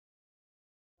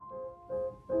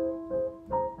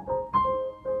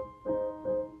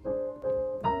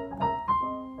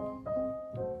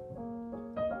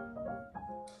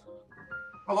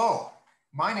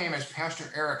My name is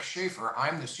Pastor Eric Shafer.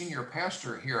 I'm the senior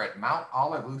pastor here at Mount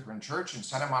Olive Lutheran Church in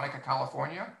Santa Monica,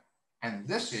 California, and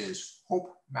this is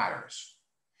Hope Matters.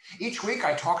 Each week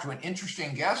I talk to an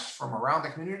interesting guest from around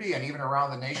the community and even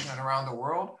around the nation and around the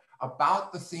world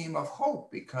about the theme of hope,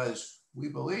 because we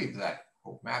believe that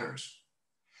hope matters.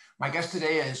 My guest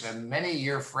today is a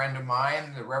many-year friend of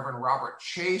mine, the Reverend Robert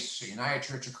Chase, the United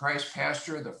Church of Christ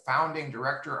pastor, the founding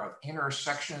director of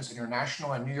Intersections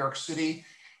International in New York City,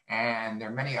 and there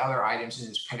are many other items in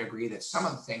his pedigree that some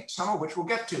of which we'll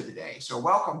get to today. So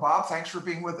welcome, Bob. Thanks for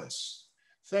being with us.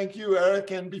 Thank you,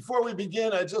 Eric. And before we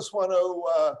begin, I just want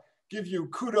to give you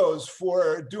kudos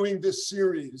for doing this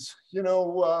series. You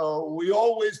know, we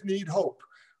always need hope.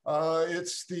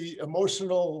 It's the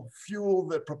emotional fuel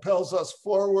that propels us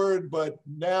forward, but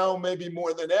now maybe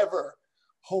more than ever,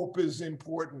 hope is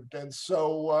important. And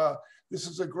so this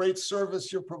is a great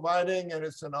service you're providing, and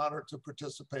it's an honor to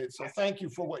participate. So thank you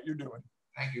for what you're doing.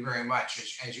 Thank you very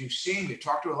much. As you've seen, we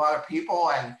talked to a lot of people,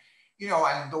 and you know,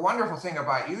 and the wonderful thing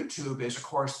about YouTube is, of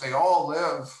course, they all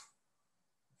live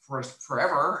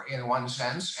forever in one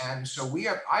sense. And so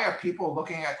I have people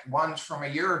looking at ones from a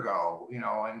year ago, you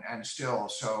know, and still.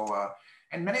 So,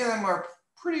 and many of them are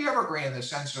pretty evergreen in the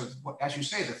sense of, as you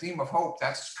say, the theme of hope,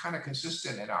 that's kind of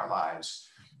consistent in our lives.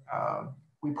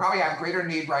 We probably have greater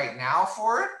need right now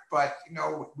for it, but, you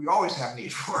know, we always have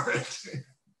need for it.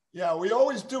 Yeah, we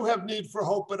always do have need for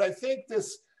hope, but I think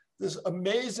this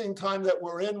amazing time that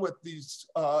we're in with these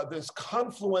this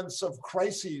confluence of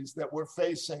crises that we're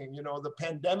facing, you know, the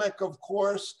pandemic, of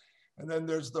course, and then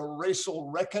there's the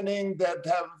racial reckoning that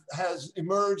has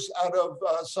emerged out of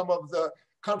some of the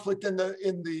conflict in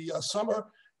the summer,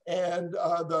 and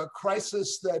the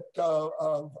crisis that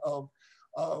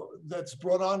that's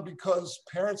brought on because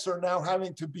parents are now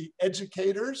having to be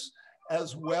educators,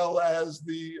 as well as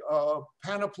the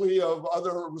panoply of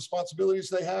other responsibilities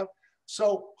they have.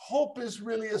 So hope is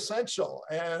really essential.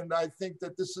 And I think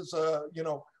that this is,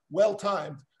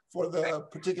 well-timed for the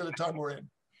particular time we're in.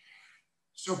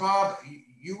 So Bob,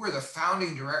 you were the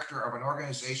founding director of an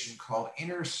organization called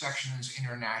Intersections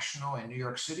International in New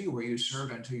York City, where you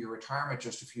served until your retirement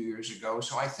just a few years ago.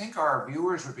 So I think our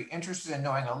viewers would be interested in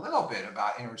knowing a little bit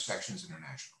about Intersections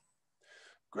International.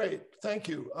 Great, thank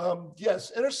you.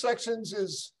 Yes, Intersections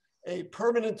is a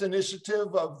permanent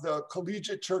initiative of the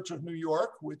Collegiate Church of New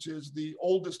York, which is the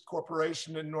oldest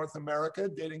corporation in North America,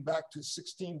 dating back to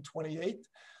 1628.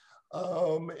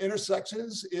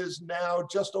 Intersections is now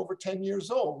just over 10 years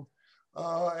old.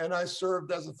 And I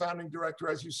served as a founding director,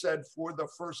 as you said, for the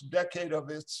first decade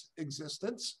of its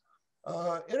existence.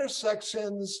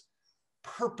 Intersections'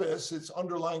 purpose, its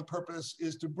underlying purpose,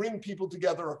 is to bring people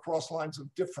together across lines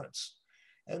of difference.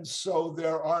 And so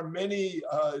there are many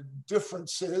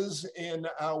differences in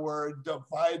our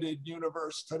divided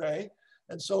universe today.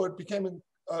 And so it became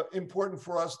important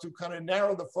for us to kind of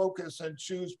narrow the focus and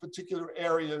choose particular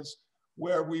areas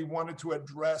where we wanted to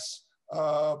address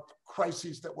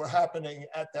crises that were happening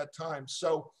at that time.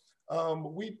 So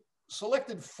we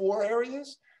selected 4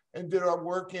 areas and did our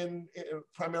work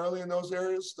primarily in those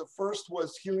areas. The first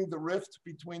was healing the rift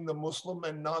between the Muslim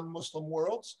and non-Muslim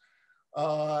worlds.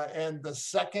 And the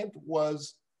second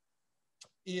was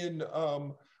in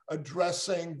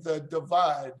addressing the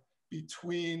divide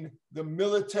between the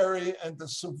military and the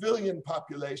civilian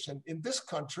population in this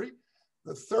country.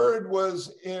 The third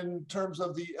was in terms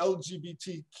of the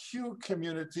LGBTQ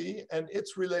community and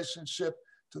its relationship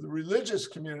to the religious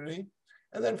community.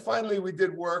 And then finally, we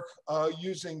did work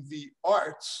using the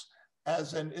arts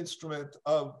as an instrument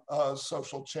of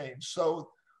social change.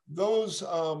 So those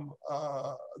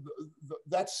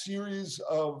that series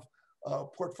of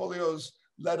portfolios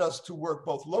led us to work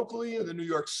both locally in the New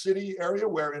York City area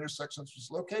where Intersections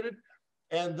was located,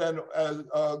 and then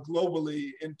globally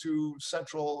into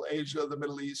Central Asia, the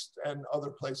Middle East, and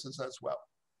other places as well.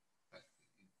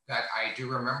 That I do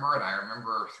remember, and I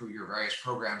remember through your various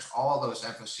programs, all of those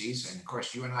emphases. And of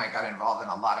course, you and I got involved in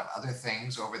a lot of other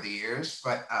things over the years.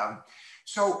 But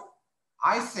so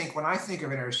I think when I think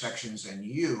of Intersections and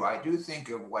you, I do think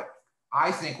of what I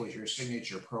think was your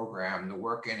signature program, the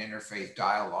work in interfaith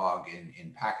dialogue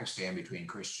in Pakistan between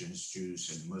Christians, Jews,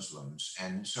 and Muslims.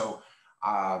 And so,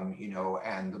 you know,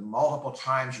 and the multiple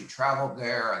times you traveled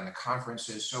there and the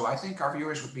conferences. So I think our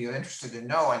viewers would be interested to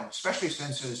know, and especially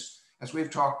since, as we've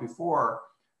talked before,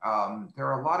 there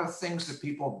are a lot of things that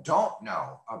people don't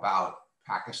know about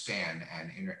Pakistan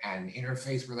and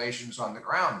interfaith relations on the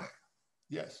ground there.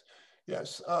 Yes.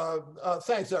 Yes,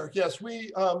 thanks, Eric. Yes,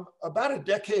 we, about a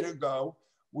decade ago,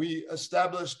 we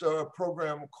established a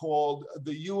program called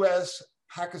the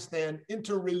U.S.-Pakistan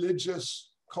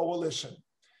Interreligious Coalition.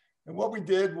 And what we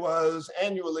did was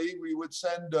annually, we would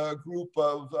send a group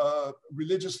of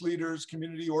religious leaders,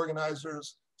 community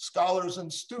organizers, scholars,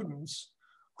 and students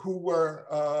who were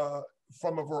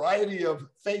from a variety of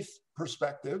faith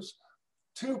perspectives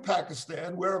to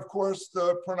Pakistan, where of course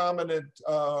the predominant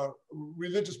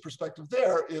religious perspective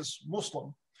there is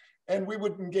Muslim. And we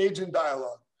would engage in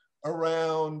dialogue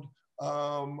around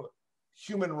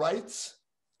human rights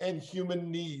and human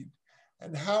need,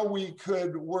 and how we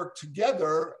could work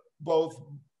together both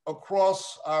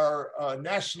across our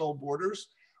national borders,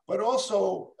 but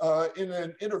also in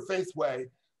an interfaith way,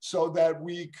 so that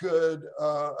we could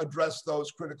address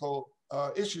those critical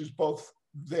issues both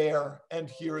there and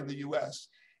here in the US.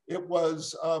 It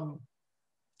was an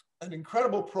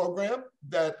incredible program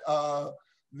that,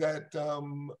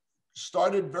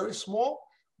 started very small,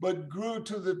 but grew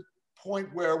to the point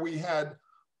where we had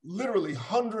literally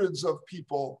hundreds of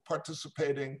people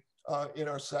participating in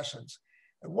our sessions.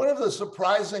 And one of the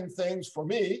surprising things for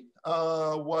me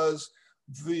was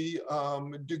the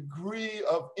degree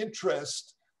of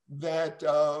interest that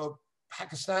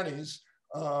Pakistanis,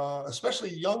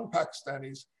 especially young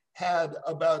Pakistanis, had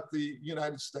about the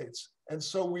United States. And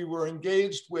so we were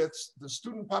engaged with the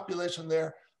student population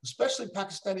there, especially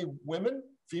Pakistani women,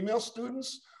 female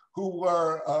students, who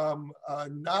were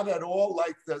not at all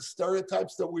like the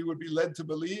stereotypes that we would be led to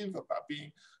believe about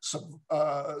being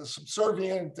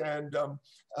subservient and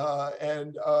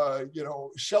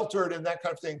sheltered and that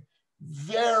kind of thing.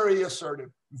 Very assertive,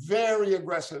 very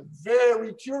aggressive,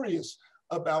 very curious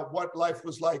about what life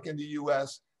was like in the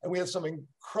US. And we had some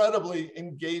incredibly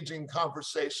engaging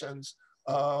conversations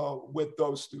with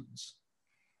those students.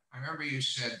 I remember you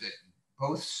said that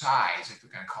both sides, if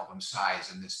we're going to call them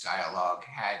sides in this dialogue,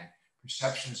 had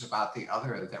perceptions about the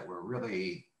other that were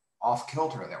really off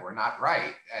kilter, that were not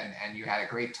right. And you had a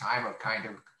great time of kind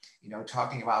of,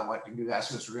 talking about what the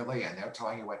US was really, and they're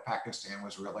telling you what Pakistan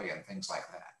was really, and things like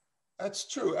that. That's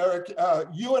true, Eric.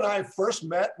 You and I first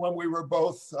met when we were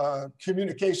both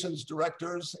communications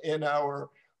directors in our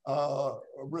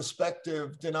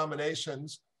respective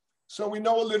denominations. So we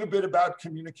know a little bit about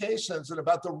communications and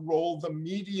about the role the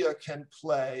media can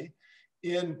play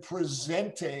in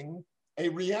presenting a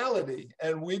reality.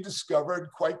 And we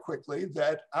discovered quite quickly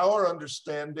that our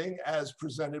understanding as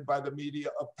presented by the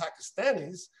media of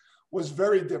Pakistanis was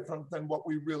very different than what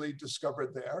we really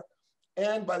discovered there.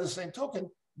 And by the same token,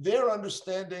 their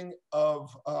understanding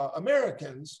of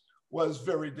Americans was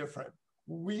very different.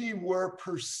 We were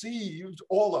perceived,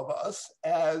 all of us,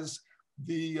 as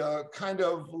the kind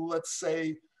of, let's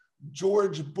say,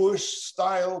 George Bush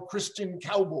style Christian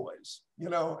cowboys,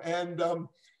 and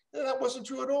that wasn't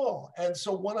true at all. And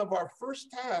so one of our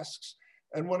first tasks,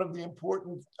 and one of the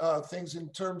important things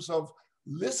in terms of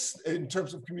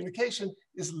communication,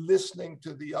 is listening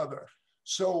to the other.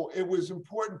 So it was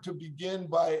important to begin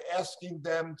by asking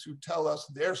them to tell us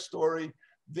their story,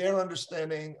 their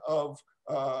understanding of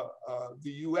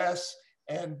the US,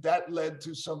 and that led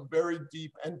to some very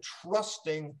deep and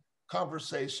trusting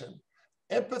conversation.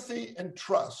 Empathy and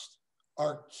trust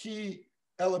are key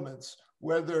elements,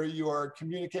 whether you're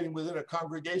communicating within a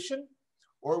congregation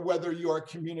or whether you are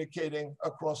communicating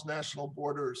across national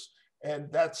borders.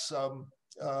 And that's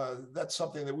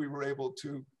something that we were able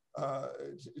to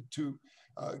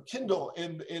kindle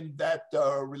in that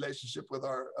relationship with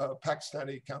our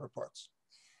Pakistani counterparts.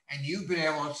 And you've been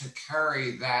able to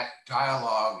carry that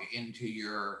dialogue into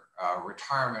your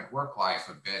retirement work life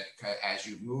a bit as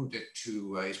you moved it to,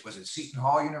 was it Seton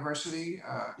Hall University?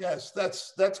 Yes,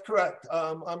 that's correct.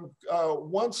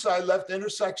 Once I left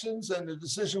Intersections and the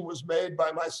decision was made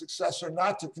by my successor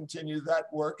not to continue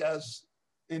that work as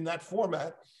in that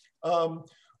format,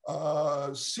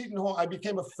 Seton Hall, I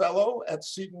became a fellow at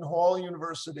Seton Hall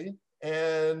University,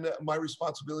 and my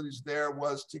responsibilities there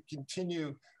was to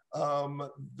continue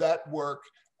that work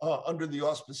under the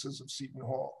auspices of Seton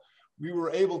Hall. We were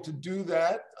able to do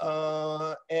that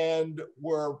and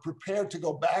were prepared to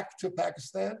go back to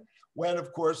Pakistan when,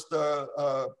 of course, the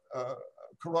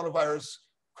coronavirus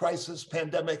crisis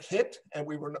pandemic hit and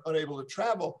we were unable to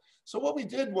travel. So what we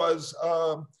did was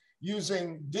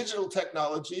using digital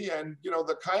technology and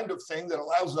the kind of thing that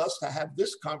allows us to have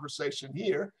this conversation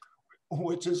here,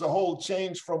 which is a whole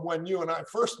change from when you and I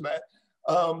first met.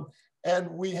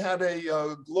 And we had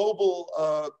a global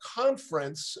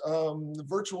conference,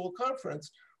 virtual conference,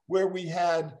 where we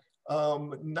had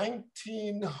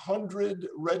 1,900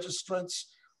 registrants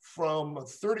from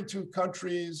 32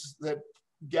 countries that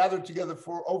gathered together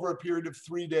for over a period of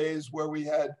 3 days, where we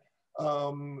had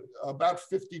about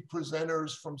 50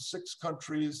 presenters from 6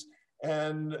 countries.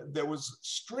 And there was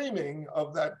streaming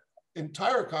of that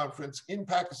entire conference in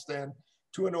Pakistan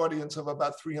to an audience of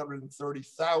about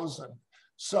 330,000.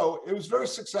 So it was very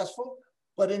successful,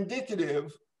 but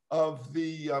indicative of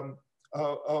the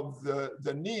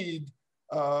need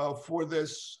for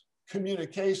this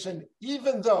communication,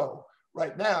 even though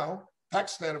right now,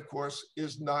 Pakistan, of course,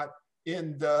 is not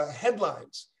in the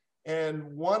headlines.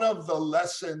 And one of the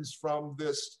lessons from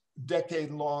this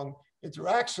decade-long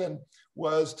interaction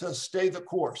was to stay the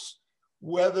course,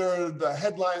 whether the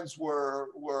headlines were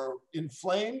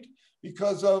inflamed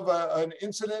because of an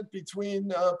incident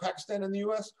between Pakistan and the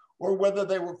US, or whether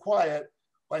they were quiet.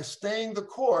 By staying the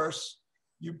course,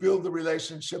 you build the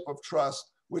relationship of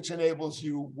trust, which enables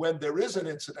you, when there is an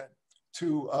incident,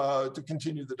 to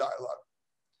continue the dialogue.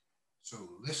 So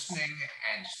listening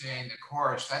and staying the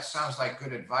course, that sounds like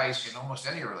good advice in almost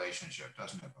any relationship,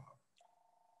 doesn't it, Bob?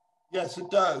 Yes, it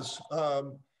does.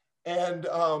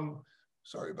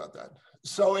 Sorry about that.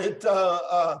 So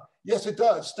yes, it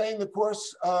does. Staying the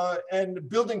course and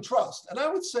building trust. And I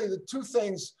would say the two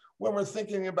things when we're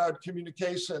thinking about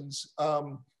communications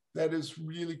that is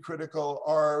really critical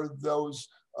are those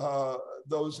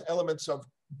elements of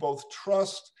both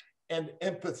trust and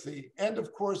empathy. And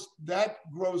of course, that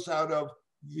grows out of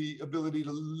the ability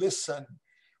to listen.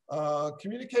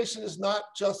 Communication is not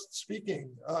just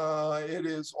speaking, it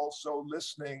is also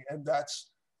listening, and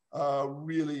that's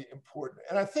really important.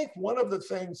 And I think one of the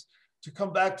things, to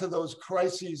come back to those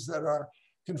crises that are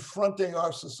confronting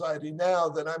our society now,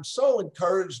 that I'm so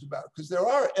encouraged about, because there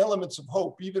are elements of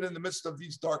hope even in the midst of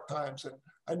these dark times, and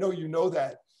I know you know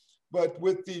that. But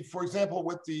with for example,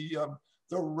 with the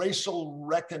racial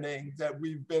reckoning that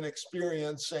we've been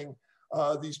experiencing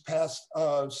these past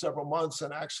several months,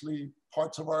 and actually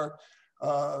parts of our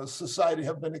society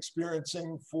have been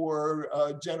experiencing for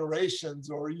generations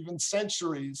or even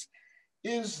centuries,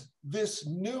 is this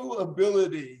new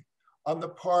ability on the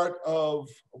part of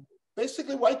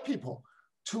basically white people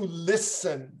to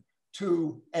listen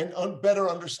to and better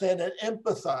understand and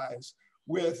empathize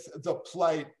with the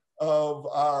plight of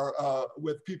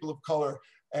with people of color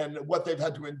and what they've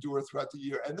had to endure throughout the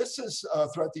year. And this is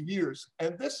throughout the years.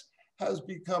 And this has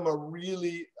become a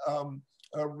really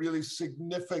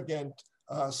significant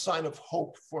sign of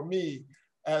hope for me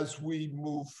as we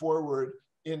move forward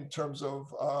in terms of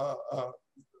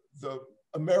the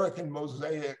American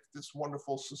mosaic, this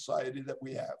wonderful society that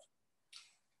we have.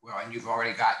 Well, and you've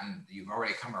already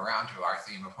come around to our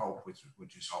theme of hope,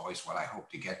 which is always what I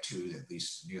hope to get to, at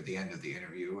least near the end of the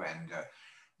interview. And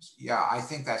yeah, I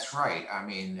think that's right. I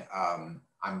mean,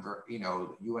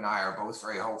 you and I are both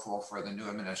very hopeful for the new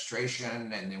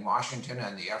administration and in Washington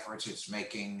and the efforts it's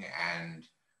making, and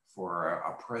for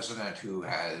a president who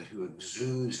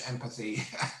exudes empathy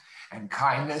and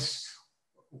kindness.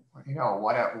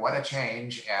 What a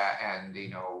change, and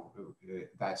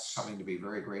that's something to be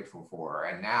very grateful for.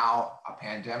 And now a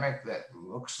pandemic that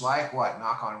looks like,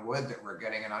 knock on wood, that we're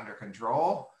getting it under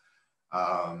control.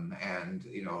 And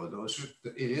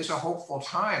it is a hopeful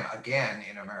time again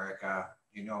in America,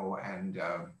 and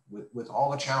with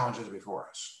all the challenges before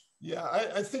us. Yeah,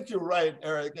 I think you're right,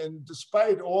 Eric. And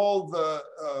despite all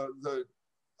the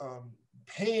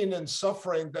pain and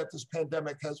suffering that this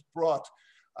pandemic has brought,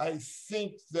 I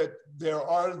think that there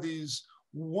are these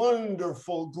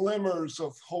wonderful glimmers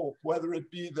of hope, whether it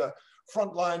be the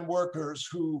frontline workers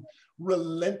who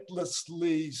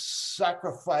relentlessly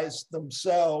sacrifice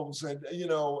themselves and,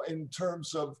 in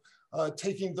terms of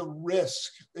taking the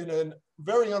risk in a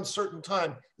very uncertain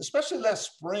time, especially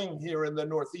last spring here in the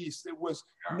Northeast. It was,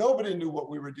 nobody knew what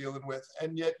we were dealing with.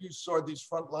 And yet you saw these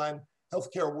frontline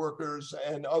healthcare workers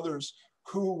and others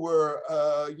who were,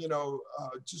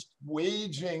 just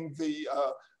waging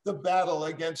the battle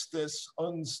against this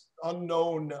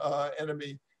unknown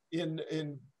enemy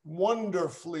in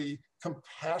wonderfully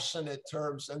compassionate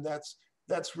terms, and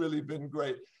that's really been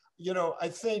great. I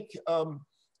think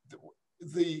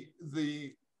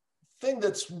the thing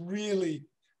that's really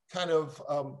kind of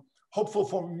hopeful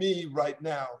for me right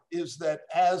now is that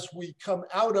as we come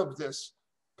out of this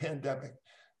pandemic,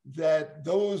 that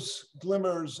those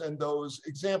glimmers and those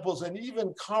examples and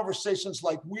even conversations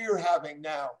like we're having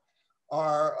now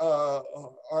are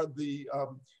the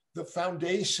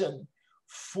foundation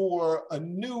for a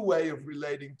new way of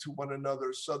relating to one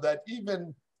another, so that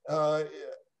even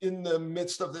in the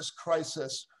midst of this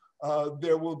crisis,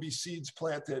 there will be seeds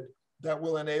planted that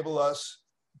will enable us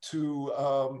to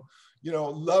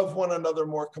love one another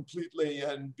more completely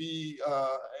and be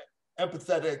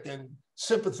empathetic and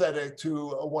sympathetic to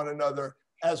one another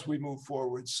as we move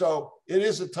forward. So it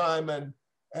is a time,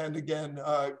 and again,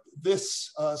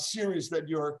 this series that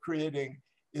you're creating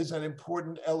is an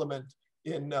important element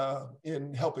in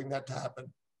helping that to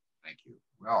happen. Thank you.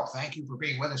 Well, thank you for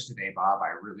being with us today, Bob. I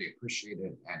really appreciate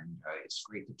it. And it's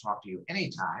great to talk to you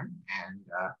anytime and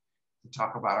to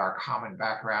talk about our common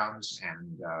backgrounds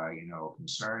and,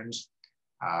 concerns.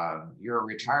 You're a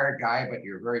retired guy, but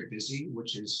you're very busy,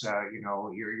 which is,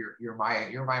 you're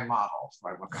my model. So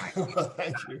what can I do? Well,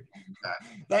 thank you.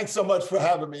 Thanks so much for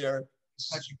having me, Eric. It's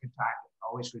such a good time.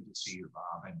 Always good to see you,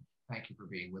 Bob. And thank you for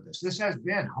being with us. This has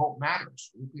been Hope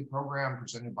Matters, a weekly program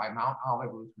presented by Mount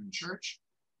Olive Lutheran Church,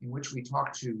 in which we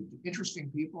talk to interesting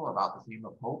people about the theme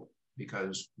of hope,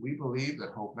 because we believe that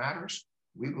hope matters.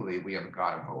 We believe we have a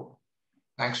God of hope.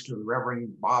 Thanks to the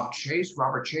Reverend Robert Chase,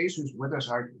 who's with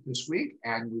us this week,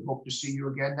 and we hope to see you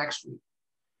again next week.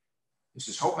 This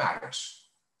is Hope Matters.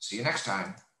 See you next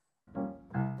time.